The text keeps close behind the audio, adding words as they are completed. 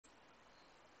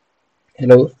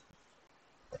Hello,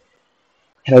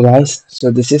 hello guys.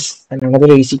 So this is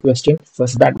another easy question,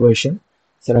 first bad version.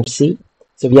 So let's see.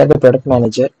 So we are the product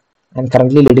manager and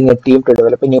currently leading a team to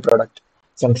develop a new product.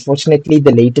 So unfortunately,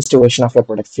 the latest version of our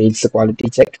product fails the quality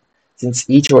check. Since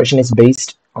each version is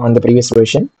based on the previous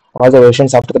version, all the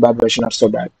versions after the bad version are so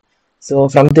bad. So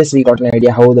from this, we got an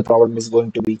idea how the problem is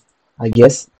going to be. I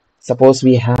guess. Suppose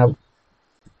we have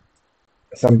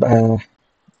some.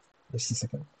 Just a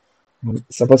second.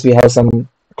 Suppose we have some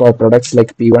core products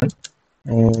like P1,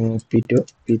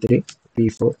 P2, P3,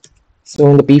 P4. So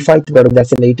in the P5 product, that's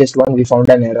the latest one, we found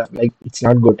an error, like it's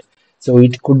not good. So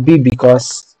it could be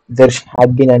because there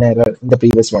had been an error in the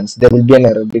previous ones. There will be an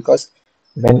error because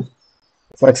when,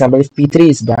 for example, if P3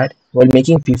 is bad, while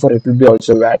making P4, it will be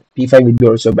also bad. P5 will be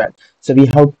also bad. So we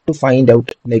have to find out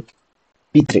like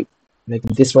P3, like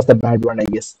this was the bad one, I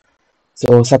guess.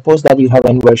 So suppose that you have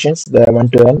n versions, the 1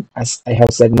 to n, as I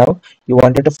have said now, you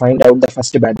wanted to find out the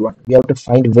first bad one. You have to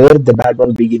find where the bad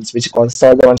one begins, which causes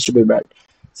all the ones to be bad.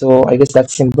 So I guess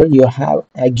that's simple. You have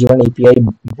a given API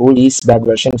bool is bad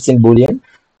version, it's in Boolean.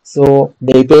 So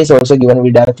the API is also given, we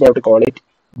directly have to call it,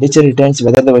 which returns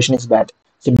whether the version is bad.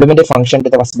 So implement a function to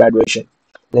the first bad version.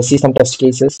 Let's see some test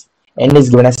cases. N is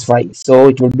given as 5. So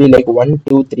it would be like 1,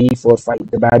 2, 3, 4,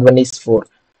 5. The bad one is 4.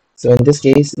 So in this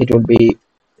case, it would be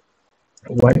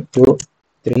 1, 2,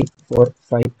 3, 4,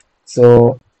 5.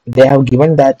 So they have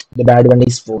given that the bad one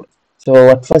is 4. So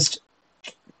at first,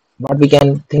 what we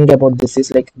can think about this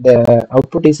is like the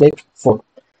output is like 4.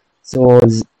 So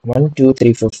 1, 2,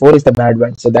 3, 4. 4 is the bad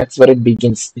one. So that's where it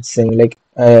begins. It's saying like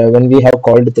when we have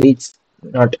called 3, it's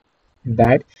not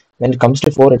bad. When it comes to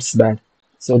 4, it's bad.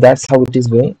 So that's how it is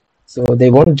going. So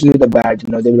they won't give the bad.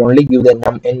 They will only give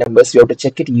the n numbers. You have to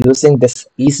check it using this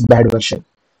is bad version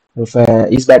of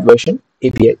isBadVersion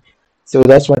API. So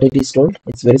that's what it is told.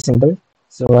 It's very simple.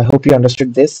 So I hope you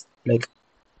understood this. Like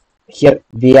here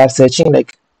we are searching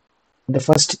like the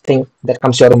first thing that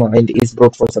comes to your mind is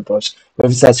brute force approach. We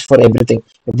have search for everything.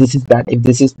 If this is bad, if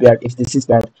this is bad, if this is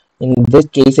bad. In this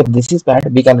case, if this is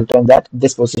bad, we can return that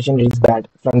this position is bad.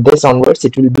 From this onwards,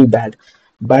 it will be bad.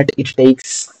 But it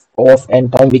takes off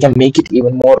and time. We can make it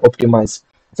even more optimized.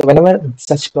 So whenever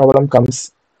such problem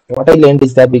comes, what I learned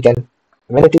is that we can,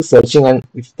 when it is searching and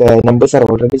if the numbers are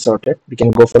already sorted, we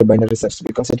can go for binary search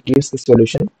because it gives the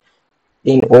solution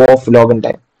in O of log n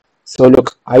time. So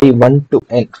look, I1 to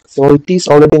n. So it is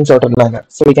already in sorted manner.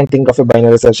 So we can think of a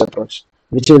binary search approach,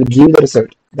 which will give the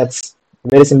result. That's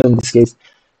very simple in this case.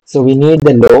 So we need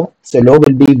the low. So low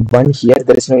will be 1 here.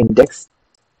 There is no index.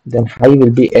 Then high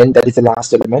will be n. That is the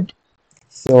last element.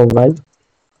 So while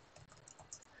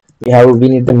we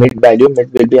need the mid value.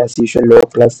 Mid will be as usual low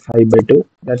plus high by 2.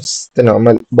 That's the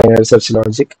normal binary search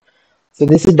logic. So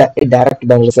this is a direct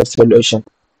binary search solution.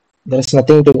 There's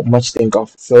nothing to much think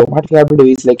of. So what we have to do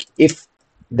is like if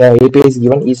the API is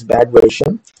given is bad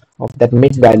version of that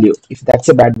mid value, if that's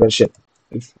a bad version,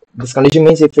 if this condition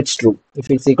means if it's true,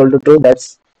 if it's equal to true,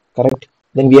 that's correct,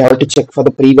 then we have to check for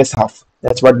the previous half.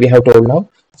 That's what we have told now.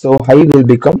 So high will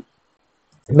become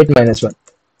mid minus 1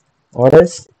 or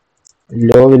else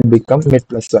low will become mid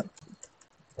plus 1.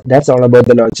 That's all about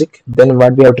the logic. Then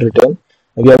what we have to return?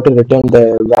 We have to return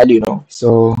the value now.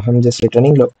 So I'm just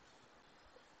returning low.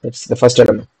 That's the first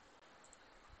element.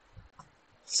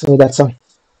 So that's all.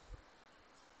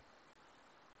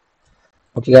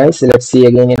 Okay guys, let's see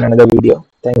again in another video.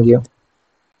 Thank you.